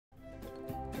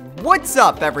What's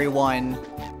up, everyone?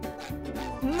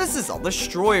 This is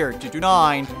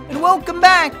Destroyer229, and welcome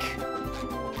back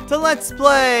to Let's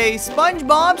Play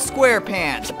Spongebob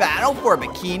Squarepants Battle for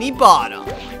Bikini Bottom.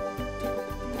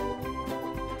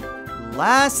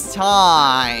 Last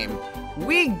time,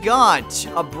 we got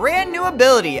a brand new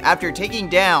ability after taking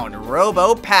down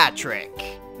Robo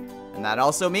Patrick. And that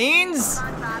also means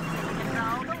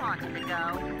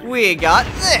we got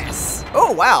this.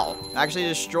 Oh, wow. Actually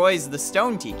destroys the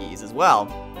stone tikis as well.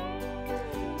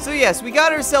 So yes, we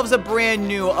got ourselves a brand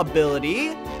new ability,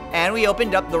 and we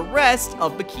opened up the rest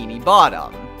of Bikini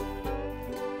Bottom.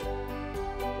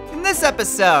 In this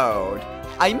episode,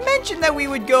 I mentioned that we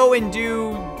would go and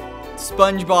do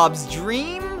SpongeBob's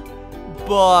Dream,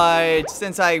 but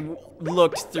since I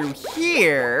looked through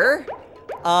here,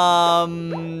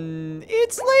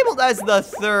 it's labeled as the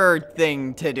third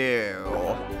thing to do.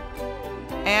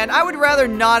 And I would rather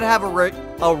not have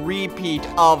a repeat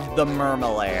of the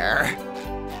Mermalair.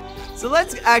 So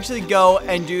let's actually go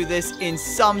and do this in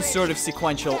some sort of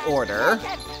sequential order.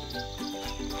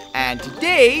 And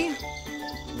today,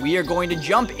 we are going to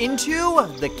jump into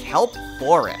the kelp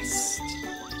forest.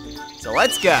 So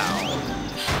let's go.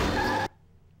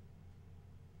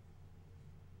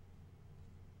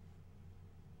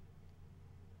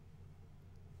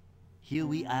 Here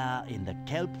we are in the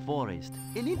kelp forest,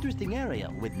 an interesting area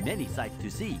with many sights to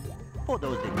see, for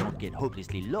those that don't get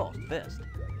hopelessly lost first.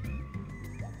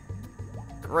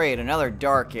 Great, another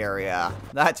dark area.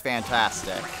 That's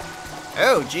fantastic.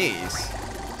 Oh, geez.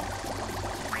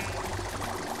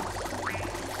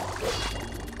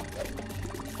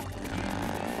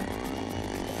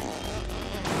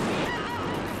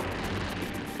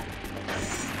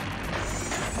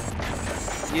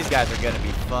 These guys are gonna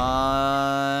be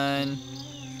fun.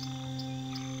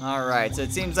 Alright, so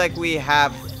it seems like we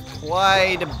have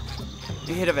quite a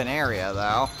bit of an area,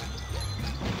 though.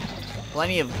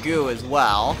 Plenty of goo as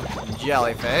well.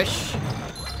 Jellyfish.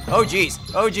 Oh, geez.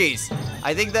 Oh, geez.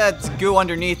 I think that's goo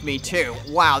underneath me, too.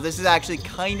 Wow, this is actually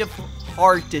kind of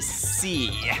hard to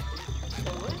see.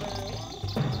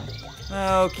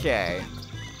 Okay.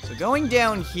 So going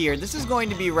down here, this is going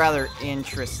to be rather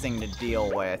interesting to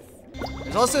deal with.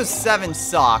 There's also 7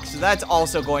 socks, so that's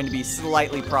also going to be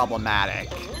slightly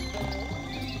problematic.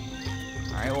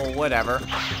 Alright, well, whatever.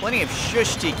 Plenty of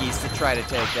shush tikis to try to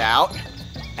take out.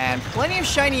 And plenty of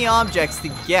shiny objects to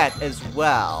get as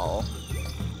well.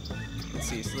 Let's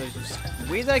see, so there's just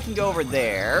ways that I can go over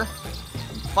there.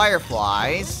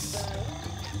 Fireflies.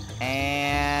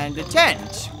 And a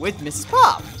tent with Mrs.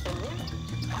 Puff.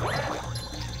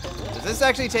 Does this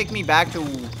actually take me back to...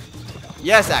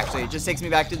 Yes, actually, it just takes me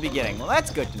back to the beginning. Well, that's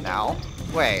good to know.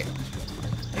 Wait.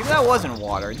 Maybe that wasn't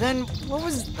water. Then, what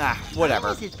was... whatever.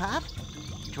 Hi, Mrs. Puff.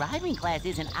 Driving class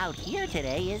isn't out here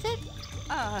today, is it?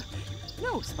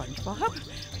 No, SpongeBob.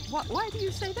 Why do you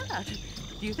say that?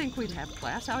 Do you think we'd have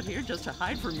class out here just to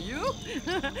hide from you?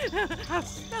 How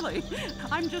silly.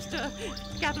 I'm just,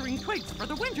 gathering twigs for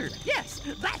the winter. Yes,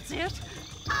 that's it.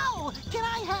 Oh, can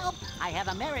I help? I have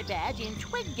a merit badge in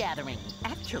twig gathering.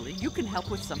 Actually, you can help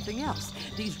with something else.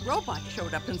 These robots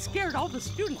showed up and scared all the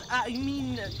students,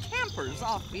 campers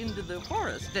off into the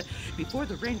forest. Before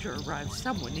the ranger arrives,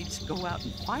 someone needs to go out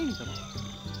and find them.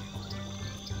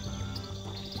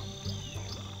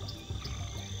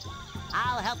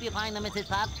 I'll help you find them, Mrs.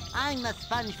 Puff. I'm the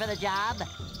sponge for the job.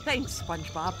 Thanks,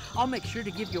 SpongeBob. I'll make sure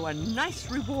to give you a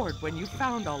nice reward when you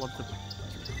found all of them.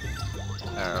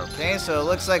 Okay, so it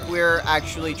looks like we're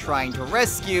actually trying to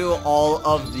rescue all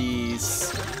of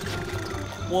these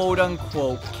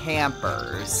quote-unquote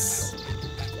campers.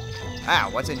 Ah,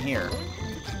 what's in here?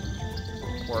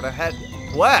 Port ahead.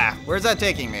 Wow, where's that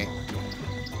taking me?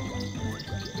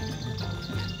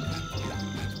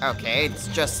 Okay, it's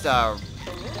just a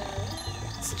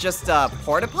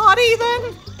porta potty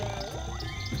then?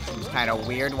 Seems kind of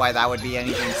weird why that would be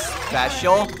anything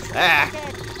special. Ah.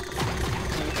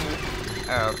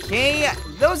 Okay,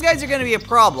 those guys are gonna be a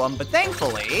problem, but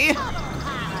thankfully, we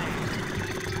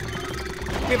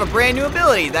have a brand new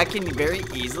ability that can very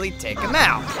easily take them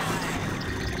out.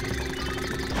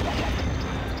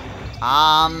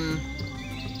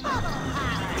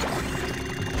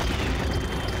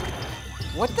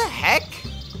 What the heck?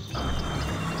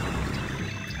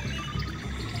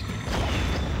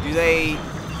 Do they...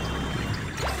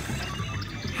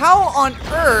 How on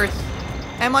earth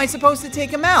am I supposed to take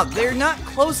them out? They're not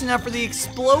close enough for the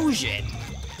explosion.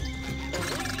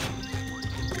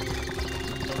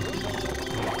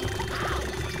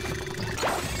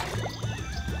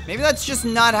 Maybe that's just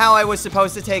not how I was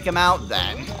supposed to take them out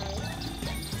then.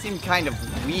 Seemed kind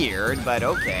of weird, but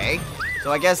okay.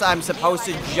 So I guess I'm supposed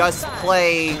to just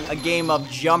play a game of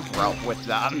jump rope with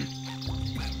them.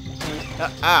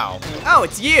 Oh. Oh,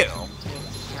 it's you!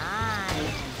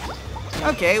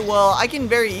 Okay, well, I can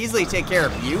very easily take care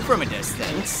of you from a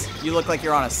distance. You look like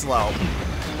you're on a slope.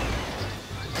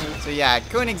 So yeah, I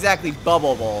couldn't exactly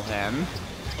bubble bowl him.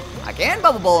 I can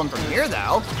bubble bowl him from here,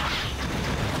 though.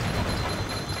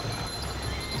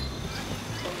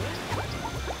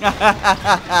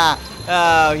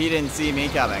 Oh, he didn't see me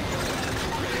coming.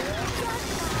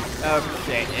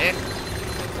 Okay.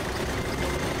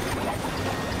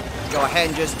 Go ahead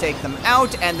and just take them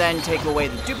out, and then take away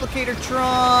the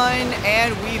duplicator-tron,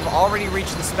 and we've already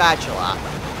reached the spatula.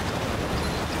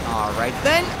 Alright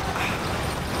then.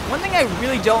 One thing I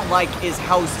really don't like is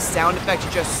how sound effects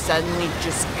just suddenly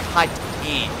just cut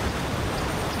in.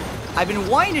 I've been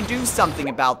wanting to do something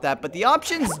about that, but the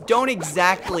options don't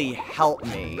exactly help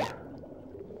me.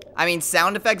 I mean,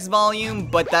 sound effects volume,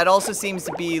 but that also seems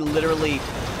to be literally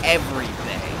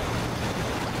everything.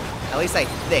 At least I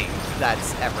think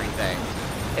that's everything.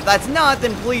 If that's not,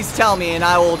 then please tell me and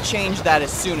I will change that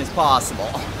as soon as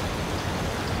possible.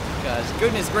 Because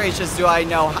goodness gracious do I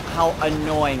know how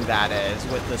annoying that is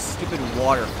with the stupid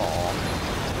waterfall.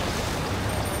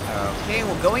 Okay,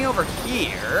 well going over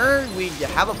here, we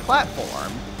have a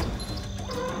platform.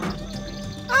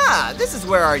 Ah, this is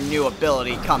where our new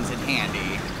ability comes in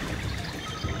handy.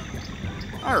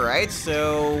 Alright,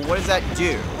 so what does that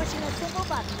do? Pushing a simple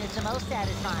button is the most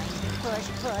satisfying. Push,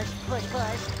 push, push,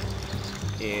 push.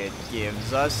 It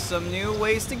gives us some new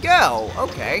ways to go.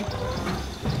 Okay.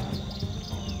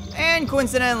 And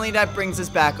coincidentally, that brings us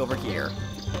back over here.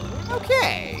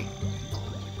 Okay.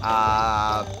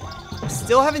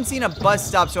 Still haven't seen a bus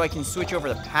stop so I can switch over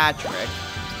to Patrick.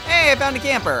 Hey, I found a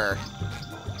camper.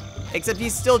 Except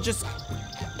he's still just...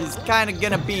 he's kind of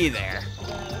gonna be there.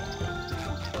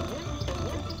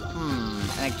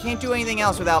 And I can't do anything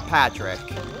else without Patrick.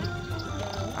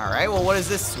 Alright, well what does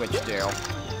this switch do?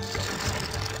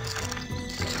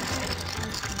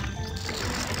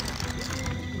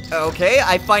 Okay,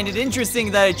 I find it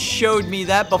interesting that it showed me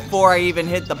that before I even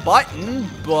hit the button,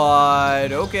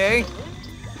 but okay.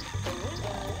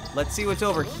 Let's see what's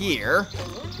over here.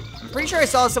 I'm pretty sure I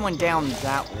saw someone down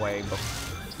that way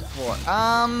before.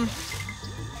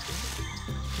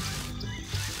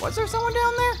 Was there someone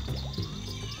down there?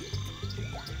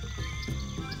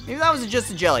 Maybe that was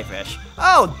just a jellyfish.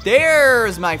 Oh,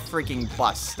 there's my freaking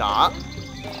bus stop.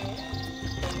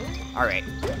 Alright,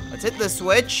 let's hit the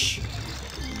switch.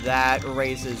 That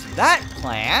raises that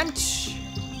plant.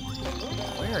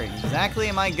 Where exactly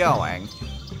am I going?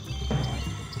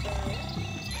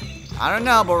 I don't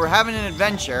know, but we're having an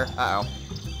adventure. Uh-oh.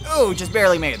 Oh, just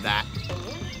barely made that.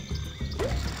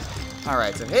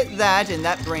 Alright, so hit that, and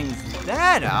that brings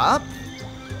that up.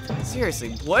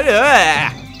 Seriously, what?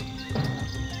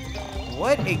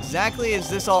 What exactly is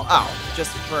this all? Oh,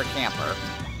 just for a camper.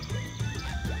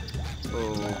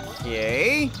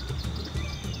 Okay.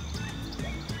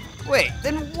 Wait,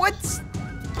 then what's...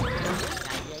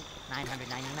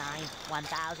 999,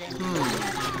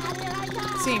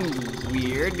 1,000. Seemed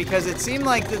weird, because it seemed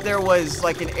like that there was,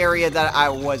 like, an area that I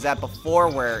was at before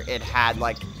where it had,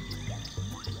 like...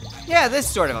 yeah, this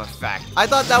sort of effect. I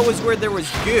thought that was where there was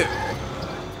goo.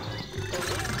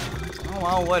 Oh,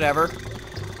 well, whatever.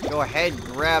 Go ahead,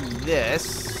 grab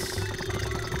this.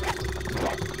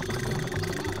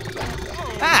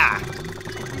 Ah!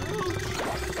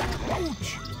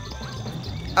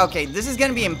 Okay, this is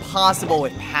gonna be impossible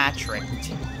with Patrick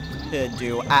to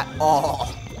do at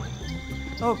all.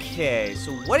 Okay,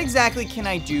 so what exactly can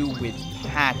I do with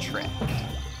Patrick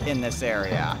in this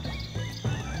area?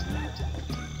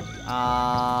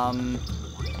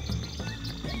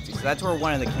 Let's see, so that's where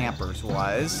one of the campers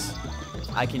was.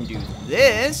 I can do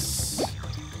this.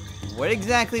 What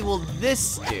exactly will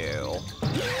this do?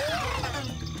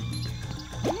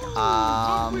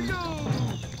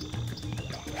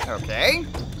 Okay.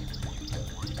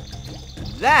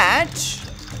 That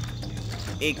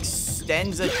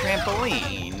extends a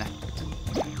trampoline.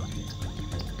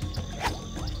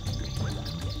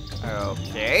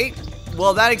 Okay.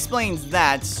 Well, that explains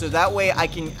that, so that way I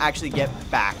can actually get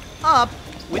back up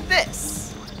with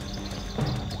this.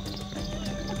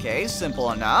 Okay,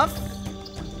 simple enough.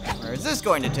 Where is this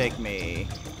going to take me?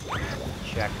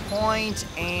 Checkpoint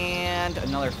and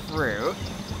another fruit.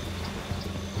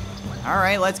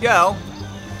 Alright, let's go.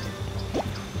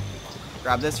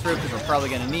 Grab this fruit because we're probably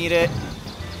going to need it.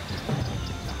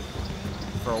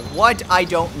 For what? I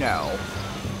don't know.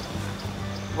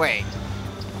 Wait.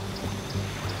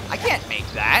 I can't make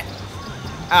that.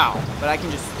 Oh, but I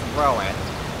can just throw it.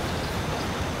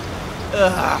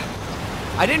 Ugh.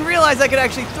 I didn't realize I could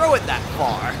actually throw it that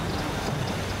far.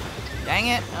 Dang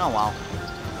it. Oh, well.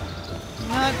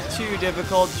 Not too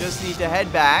difficult. Just need to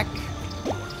head back.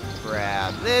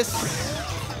 Grab this.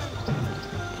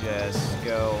 Just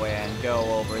go and go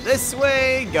over this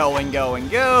way. Go and go and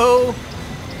go.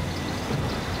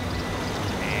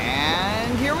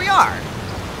 And here we are.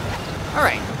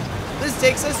 Alright. This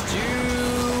takes us to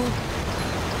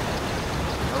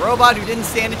a robot who didn't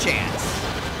stand a chance.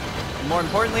 More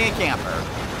importantly, a camper.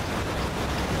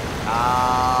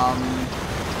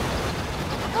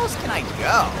 Where else can I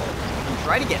go? I can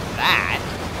try to get that.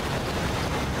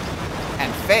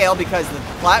 And fail because the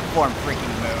platform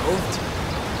freaking moved.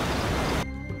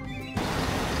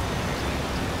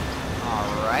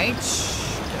 Alright.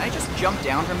 Can I just jump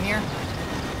down from here?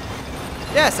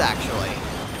 Yes, actually.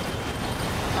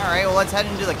 Alright, well, let's head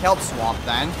into the kelp swamp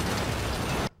then.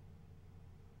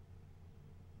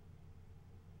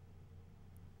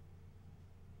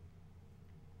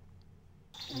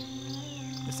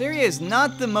 This area is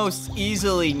not the most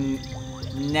easily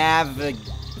navigable.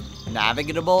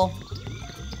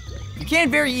 You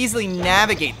can't very easily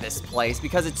navigate this place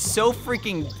because it's so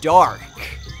freaking dark.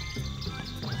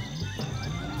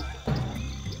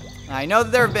 I know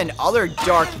that there have been other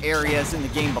dark areas in the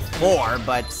game before,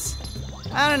 but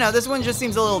I don't know, this one just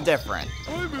seems a little different.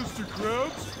 Hi, Mr.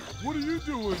 Krabs. What are you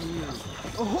doing here?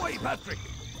 Ahoy, Patrick!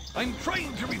 I'm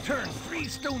trying to return 3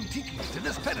 stone tikis to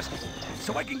this pedestal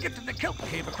so I can get to the kelp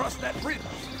cave across that bridge.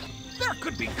 There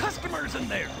could be customers in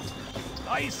there.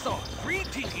 I saw 3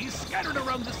 tikis scattered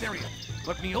around this area,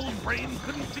 but me old brain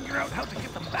couldn't figure out how to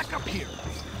get them back up here.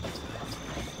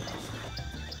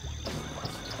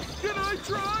 Can I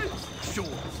try? Sure,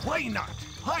 why not?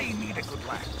 I need a good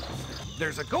laugh.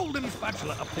 There's a golden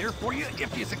spatula up there for you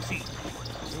if you succeed.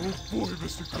 Oh boy,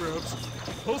 Mr. Krabs.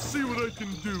 I'll see what I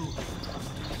can do.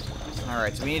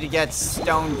 Alright, so we need to get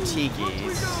stone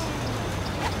tikis.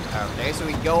 Okay, so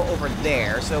we go over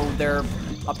there. So there are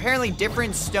apparently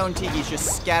different stone tikis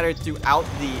just scattered throughout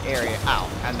the area. Ow.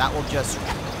 And that will just...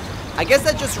 I guess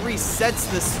that just resets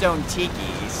the stone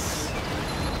tikis.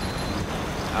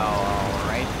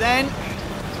 Alright then.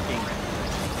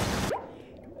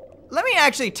 Let me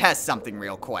actually test something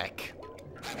real quick.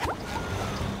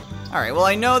 Alright, well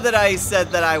I know that I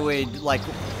said that I would, like,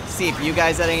 see if you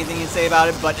guys had anything to say about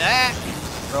it, but,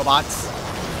 robots.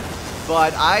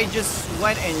 But I just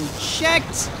went and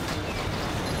checked.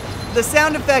 The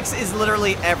sound effects is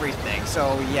literally everything.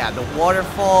 So, yeah, the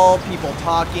waterfall, people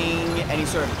talking, any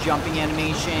sort of jumping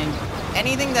animation,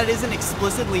 anything that isn't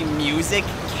explicitly music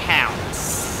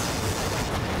counts.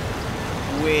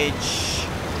 Which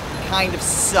kind of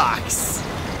sucks.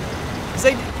 Because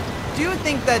I do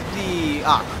think that the...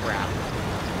 Ah, crap.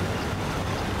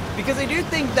 Because I do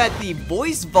think that the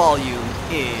voice volume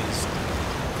is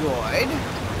good.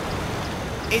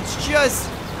 It's just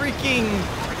freaking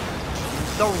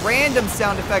the random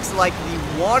sound effects like the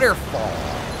waterfall.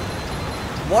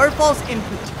 Waterfalls in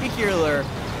particular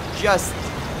just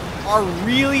are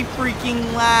really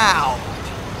freaking loud.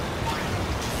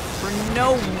 For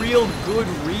no real good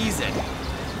reason.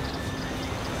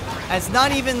 And it's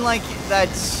not even like that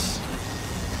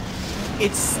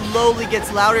it slowly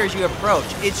gets louder as you approach.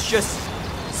 It's just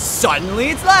suddenly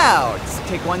it's loud.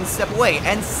 Take one step away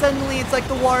and suddenly it's like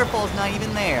the waterfall's not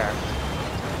even there.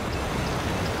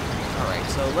 Alright,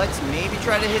 so let's maybe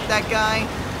try to hit that guy.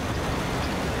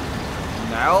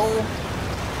 No.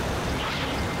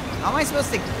 How am I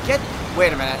supposed to get...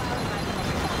 Wait a minute.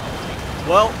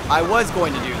 Well, I was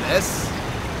going to do this.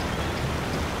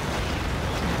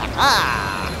 Aha!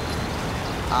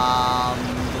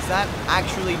 Does that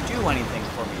actually do anything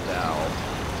for me, though?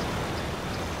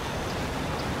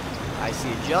 I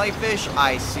see a jellyfish.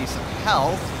 I see some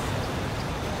health.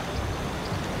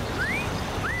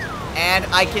 And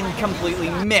I can completely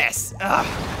miss. Ugh.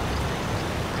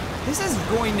 This is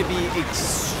going to be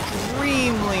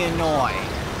extremely annoying.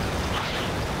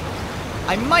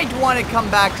 I might want to come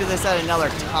back to this at another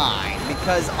time,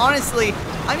 because honestly,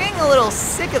 I'm getting a little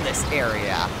sick of this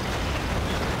area.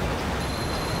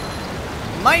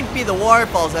 It might be the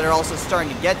waterfalls that are also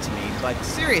starting to get to me, but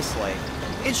seriously,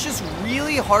 it's just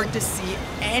really hard to see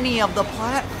any of the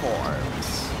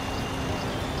platforms.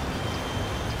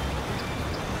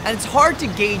 And it's hard to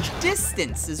gauge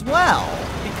distance as well,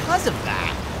 because of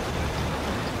that.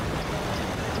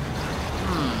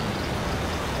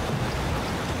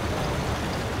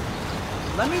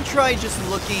 Let me try just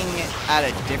looking at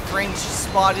a different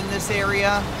spot in this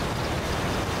area.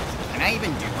 Can I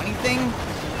even do anything?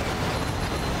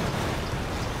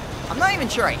 I'm not even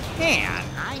sure I can.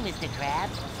 Hi, Mr.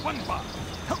 Krabs. SpongeBob,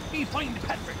 help me find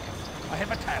Patrick. I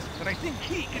have a task that I think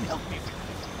he can help me with.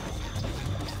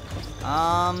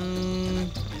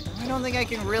 I don't think I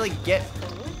can really get...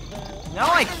 No,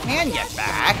 I can get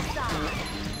back.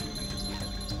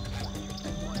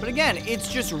 But again,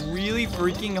 it's just really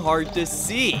freaking hard to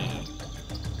see.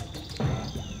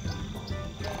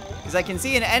 Because I can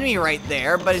see an enemy right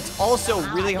there, but it's also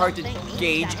really hard to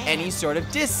gauge any sort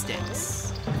of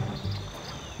distance.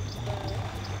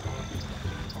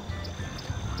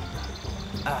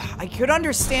 I could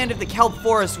understand if the kelp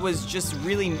forest was just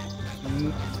really...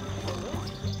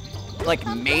 like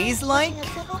maze-like,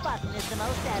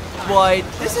 but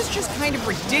this is just kind of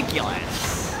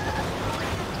ridiculous.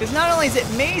 Because not only is it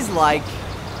maze-like,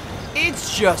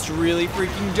 it's just really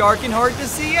freaking dark and hard to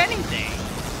see anything.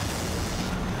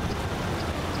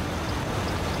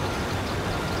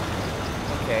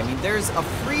 Okay, I mean, there's a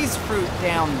freeze fruit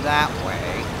down that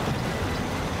way.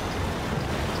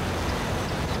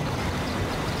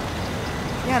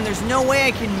 Yeah, and there's no way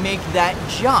I can make that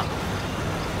jump.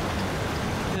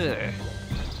 Ugh.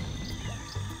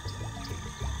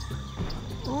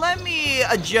 Let me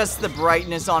adjust the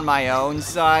brightness on my own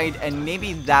side, and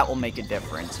maybe that will make a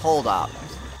difference. Hold up.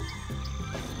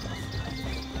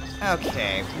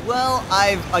 Okay, well,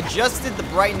 I've adjusted the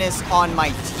brightness on my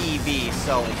TV,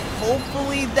 so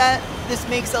hopefully this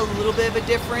makes a little bit of a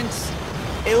difference.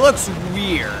 It looks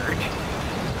weird,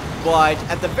 but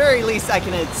at the very least, I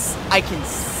can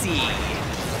see.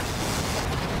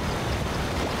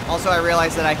 Also, I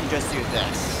realized that I can just do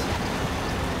this.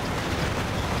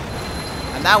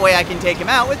 And that way I can take him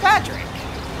out with Patrick.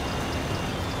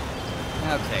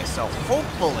 Okay, so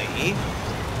hopefully...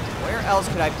 Where else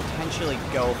could I potentially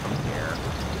go from here?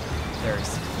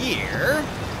 There's here.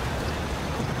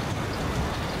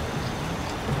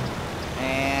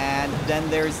 And then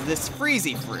there's this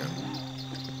freezy fruit.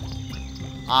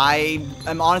 I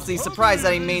am honestly surprised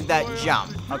that he made that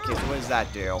jump. Okay, so what does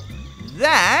that do?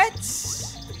 That...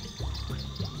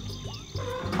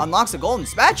 unlocks a golden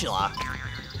spatula.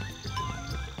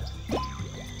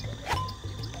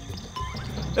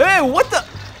 Hey, what the?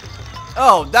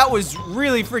 Oh, that was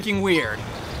really freaking weird.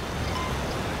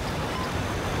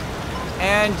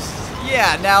 And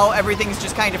yeah, now everything's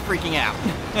just kind of freaking out.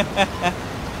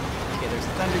 Okay, there's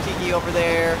a Thunder Tiki over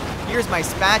there. Here's my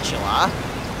spatula.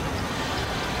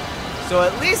 So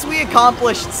at least we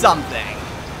accomplished something.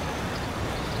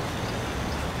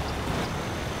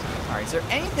 Alright, is there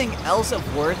anything else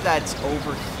of worth that's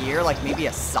over here? Like maybe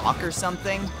a sock or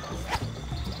something?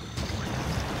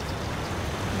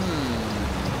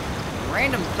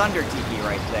 Random Thunder Tiki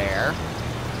right there.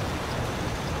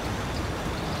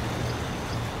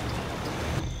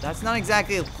 That's not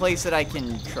exactly a place that I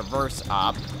can traverse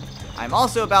up. I'm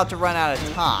also about to run out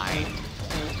of time.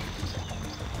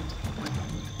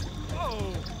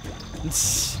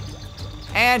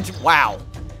 And, wow.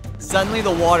 Suddenly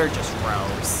the water just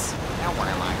rose. Now where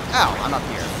am I? Oh, I'm up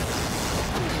here.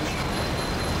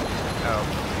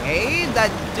 Okay, that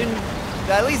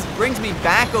at least brings me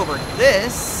back over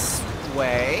this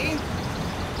way.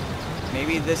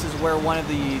 Maybe this is where one of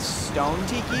the stone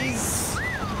tikis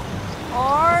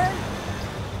are?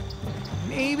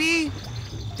 Maybe?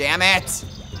 Damn it!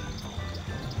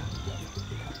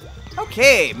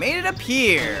 Okay, made it up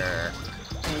here.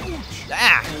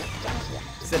 Ah!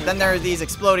 Except then there are these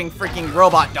exploding freaking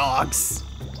robot dogs.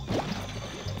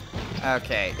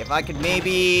 Okay, if I could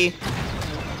maybe...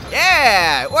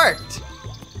 Yeah, it worked!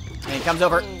 And he comes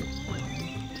over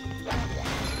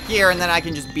here, and then I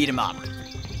can just beat him up.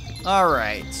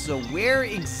 Alright, so where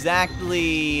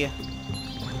exactly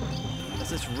does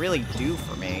this really do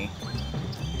for me?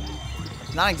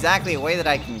 It's not exactly a way that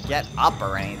I can get up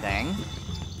or anything.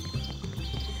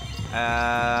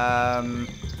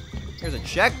 Here's a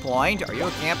checkpoint. Are you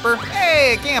a camper?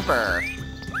 Hey, a camper!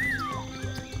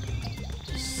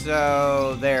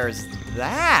 So, there's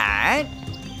that.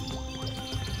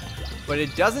 But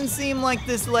it doesn't seem like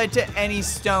this led to any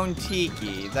stone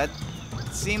tiki. That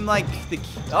seemed like the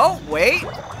key. Oh, wait.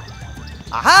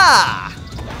 Aha!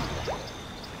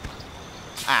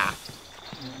 Ah.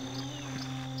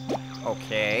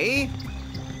 Okay.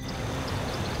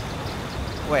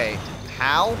 Wait,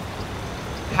 how?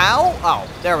 How? Oh,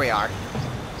 there we are.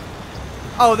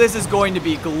 Oh, this is going to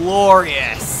be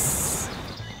glorious.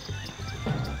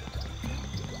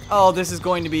 Oh, this is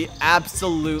going to be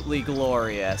absolutely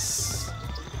glorious.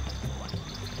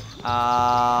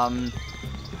 Not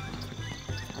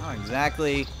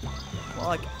exactly. Well,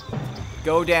 like,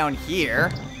 go down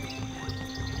here.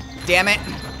 Damn it.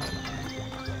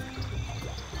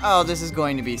 Oh, this is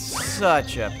going to be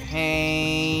such a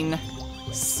pain.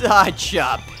 Such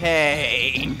a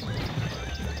pain.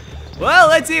 Well,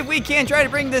 let's see if we can't try to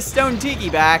bring this stone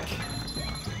tiki back.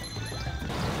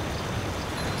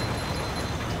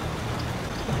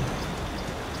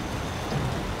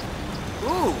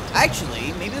 Ooh,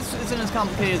 actually, maybe this isn't as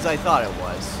complicated as I thought it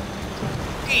was.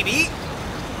 Maybe.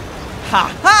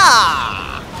 Ha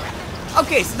ha!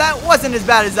 Okay, so that wasn't as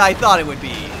bad as I thought it would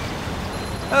be.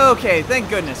 Okay, thank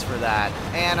goodness for that.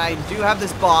 And I do have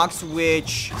this box,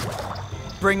 which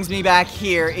brings me back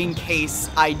here in case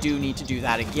I do need to do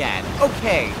that again.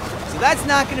 Okay, so that's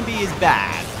not going to be as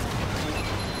bad.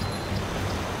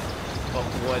 But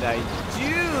what I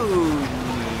do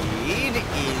need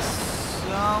is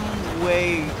some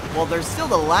way... Well, there's still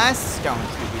the last stone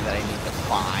tiki that I need to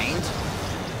find,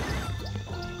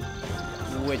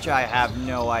 which I have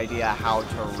no idea how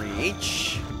to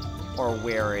reach or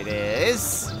where it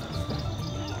is.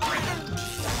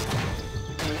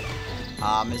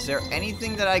 Is there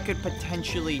anything that I could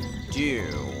potentially do?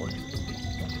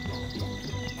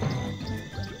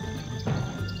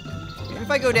 Maybe if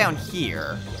I go down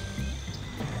here.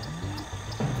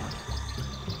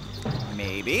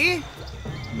 Maybe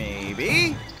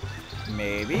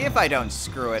if I don't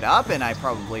screw it up, and I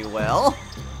probably will.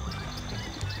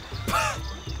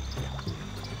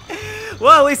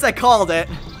 Well, at least I called it.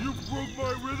 You broke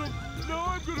my rhythm. Now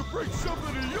I'm gonna break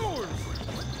something of yours.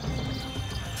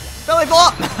 Belly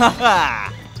flop!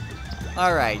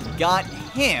 Alright, got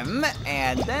him,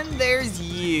 and then there's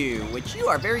you, which you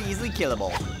are very easily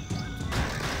killable.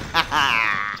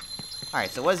 Haha! Alright,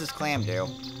 so what does this clam do?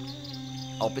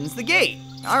 Opens the gate.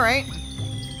 Alright.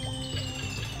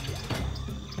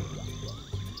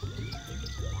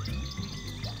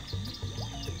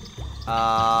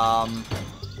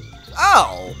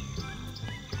 Oh!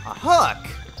 A hook!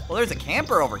 Well, there's a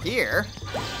camper over here.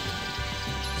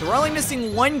 So we're only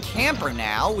missing one camper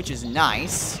now, which is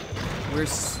nice. We're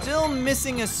still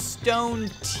missing a stone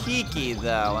tiki,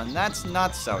 though, and that's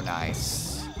not so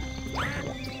nice.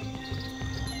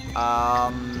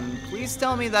 Please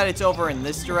tell me that it's over in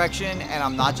this direction, and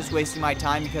I'm not just wasting my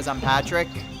time because I'm Patrick.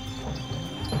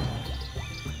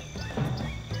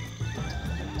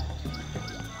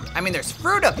 I mean, there's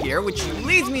fruit up here, which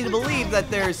leads me to believe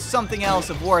that there's something else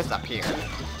of worth up here.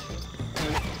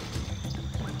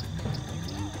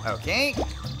 Okay,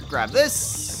 grab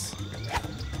this.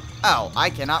 Oh, I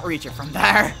cannot reach it from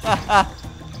there.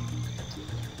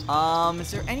 Is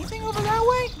there anything over that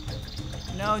way?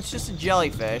 No, it's just a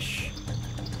jellyfish.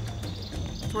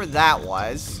 That's where that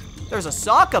was. There's a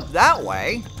sock up that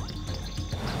way.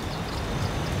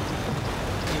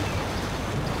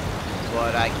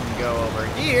 But I can go over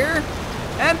here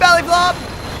and belly flop.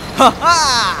 Ha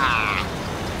ha!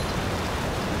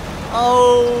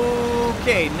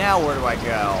 Okay, now where do I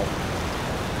go?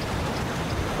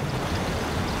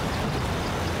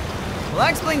 Well,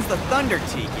 that explains the thunder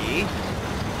tiki.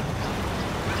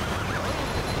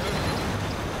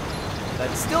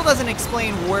 That still doesn't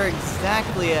explain where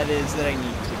exactly it is that I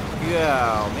need to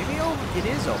go. Maybe it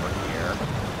is over here.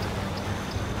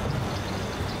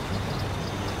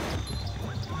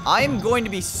 I'm going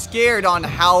to be scared on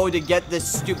how to get this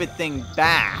stupid thing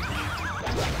back.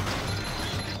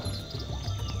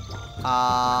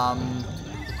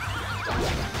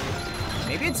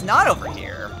 Maybe it's not over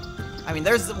here. I mean,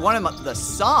 there's one of the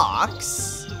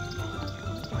socks.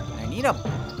 I need a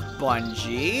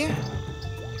bungee.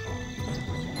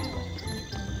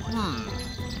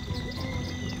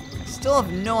 I still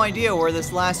have no idea where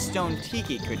this last stone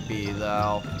tiki could be,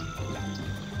 though.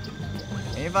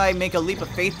 Maybe if I make a leap of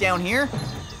faith down here?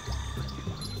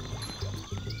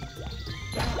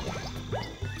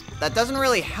 That doesn't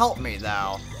really help me,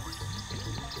 though.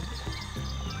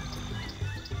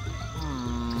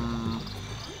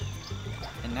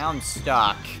 And now I'm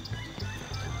stuck.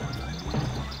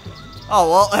 Oh,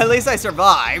 well, at least I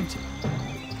survived.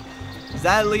 Does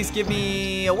that at least give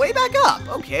me a way back up?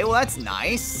 Okay, well, that's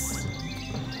nice.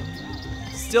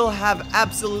 Still have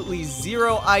absolutely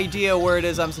zero idea where it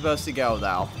is I'm supposed to go,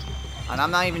 though. And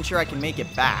I'm not even sure I can make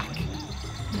it back.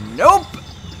 Nope!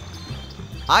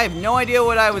 I have no idea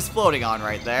what I was floating on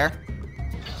right there.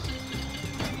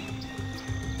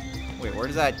 Wait,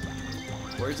 where's that?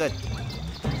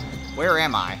 Where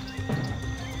am I?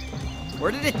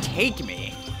 Where did it take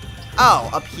me? Oh,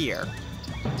 up here.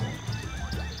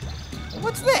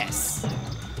 What's this?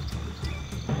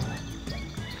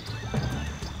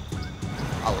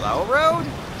 A low road?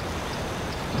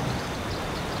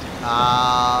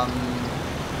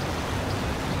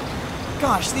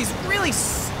 Gosh, these really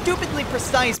stupidly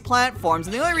precise platforms,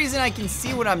 and the only reason I can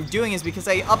see what I'm doing is because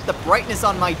I up the brightness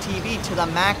on my TV to the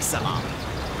maximum.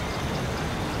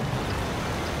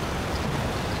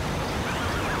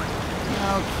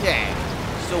 Okay.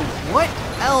 So what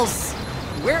else?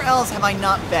 Where else have I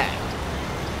not been?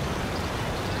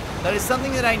 That is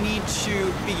something that I need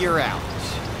to figure out.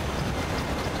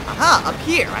 Aha, up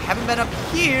here. I haven't been up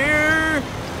here.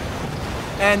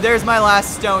 And there's my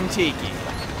last stone tiki.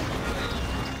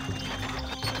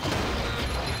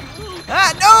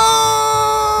 Ah,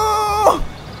 no!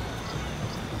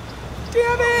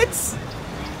 Damn it!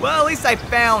 Well, at least I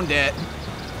found it.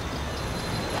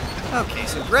 Okay,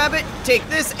 so grab it, take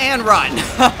this, and run.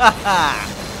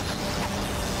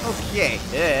 Okay.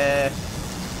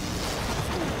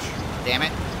 Damn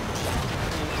it.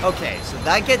 Okay, so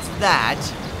that gets that.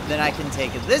 Then I can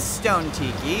take this stone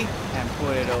tiki and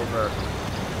put it over.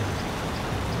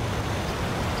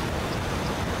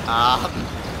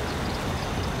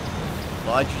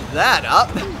 Fudge that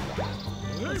up.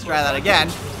 Let's try that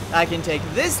again. I can take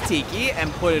this tiki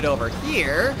and put it over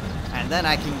here, and then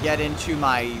I can get into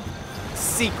my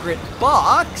secret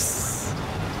box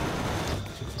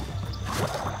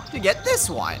to get this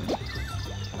one.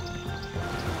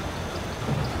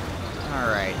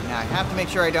 Alright, now I have to make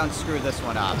sure I don't screw this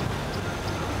one up.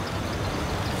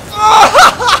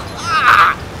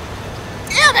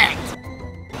 Damn it!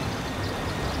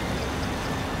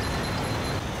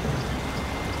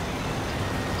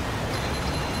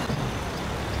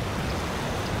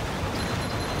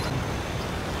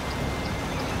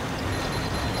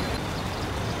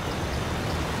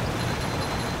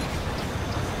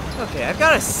 Okay, I've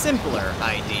got a simpler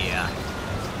idea.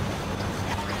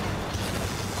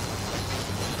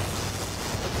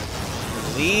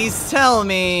 Please tell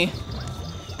me.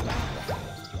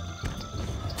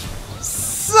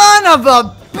 Son of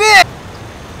a bitch!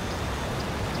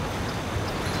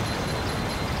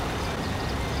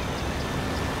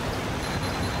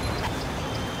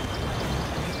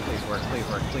 Please work, please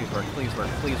work, please work, please work,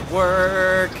 please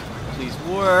work. Please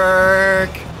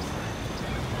work.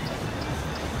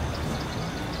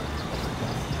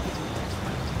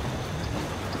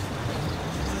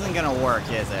 This isn't gonna work,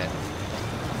 is it?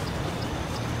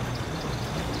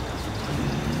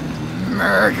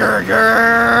 Murder!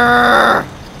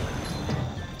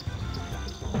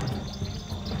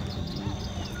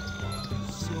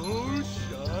 So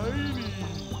shiny.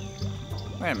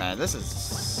 Wait a minute, this is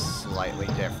slightly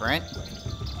different.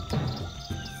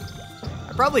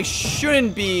 I probably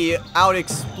shouldn't be out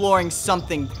exploring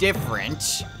something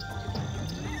different,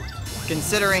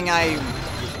 considering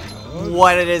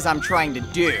what it is I'm trying to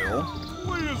do.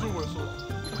 Wait as a whistle.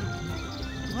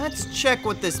 Let's check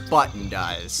what this button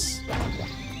does.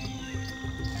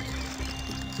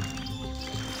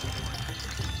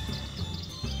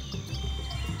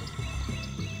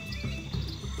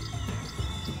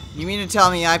 You mean to tell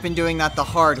me I've been doing that the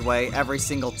hard way every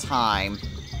single time?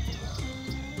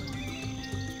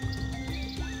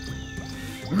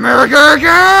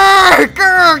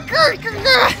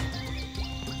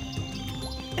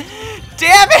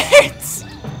 Damn it!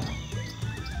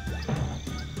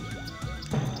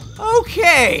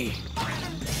 Okay.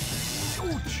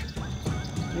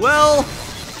 Well,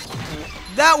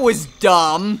 that was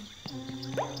dumb.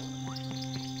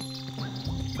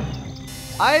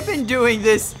 I've been doing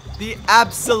this the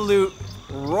absolute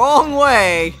wrong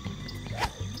way.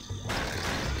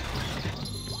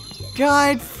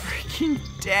 God freaking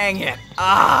dang it.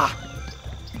 Ah.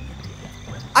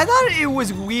 I thought it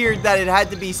was weird that it had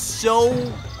to be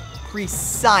so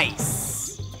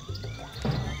precise.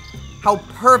 How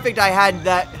perfect I had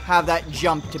have that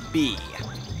jump to be.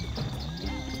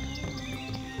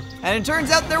 And it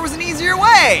turns out there was an easier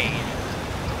way.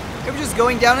 It was just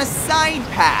going down a side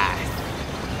path.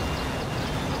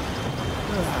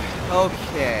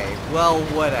 Okay, well,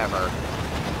 whatever.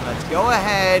 Let's go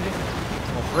ahead.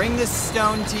 We'll bring this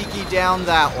stone tiki down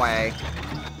that way.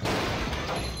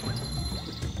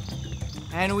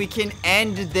 And we can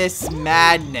end this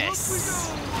madness.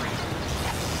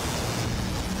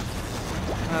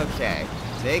 Okay,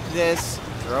 take this,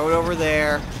 throw it over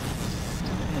there.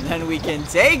 And then we can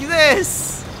take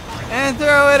this and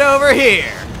throw it over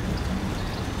here.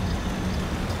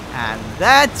 And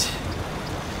that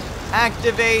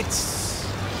activates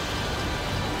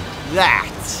that.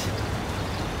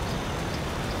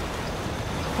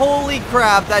 Holy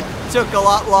crap, that took a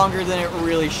lot longer than it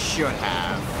really should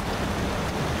have.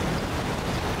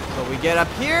 But we get up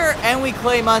here and we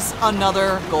claim us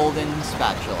another golden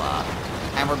spatula.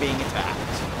 And we're being attacked.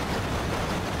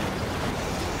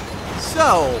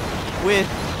 So, with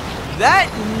that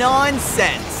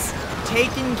nonsense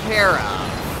taken care of,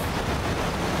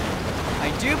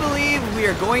 I do believe we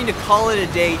are going to call it a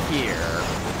day here.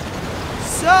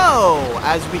 So,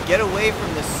 as we get away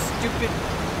from the stupid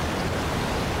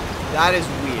That is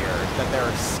weird that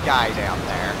there's sky down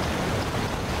there.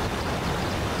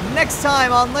 Next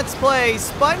time on Let's Play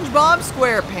SpongeBob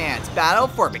Squarepants Battle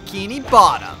for Bikini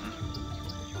Bottom.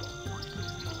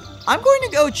 I'm going to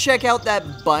go check out that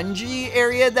bungee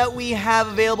area that we have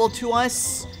available to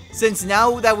us. Since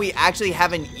now that we actually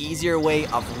have an easier way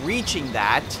of reaching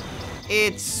that,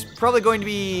 it's probably going to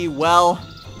be, well,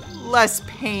 less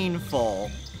painful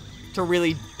to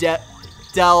really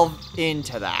delve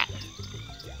into that.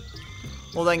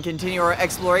 We'll then continue our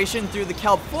exploration through the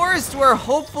kelp forest, where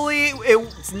hopefully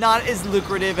it's not as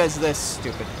lucrative as this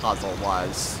stupid puzzle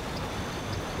was.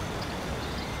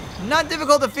 Not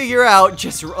difficult to figure out,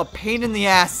 just a pain in the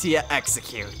ass to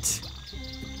execute.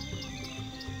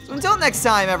 So until next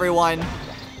time, everyone,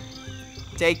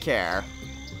 take care.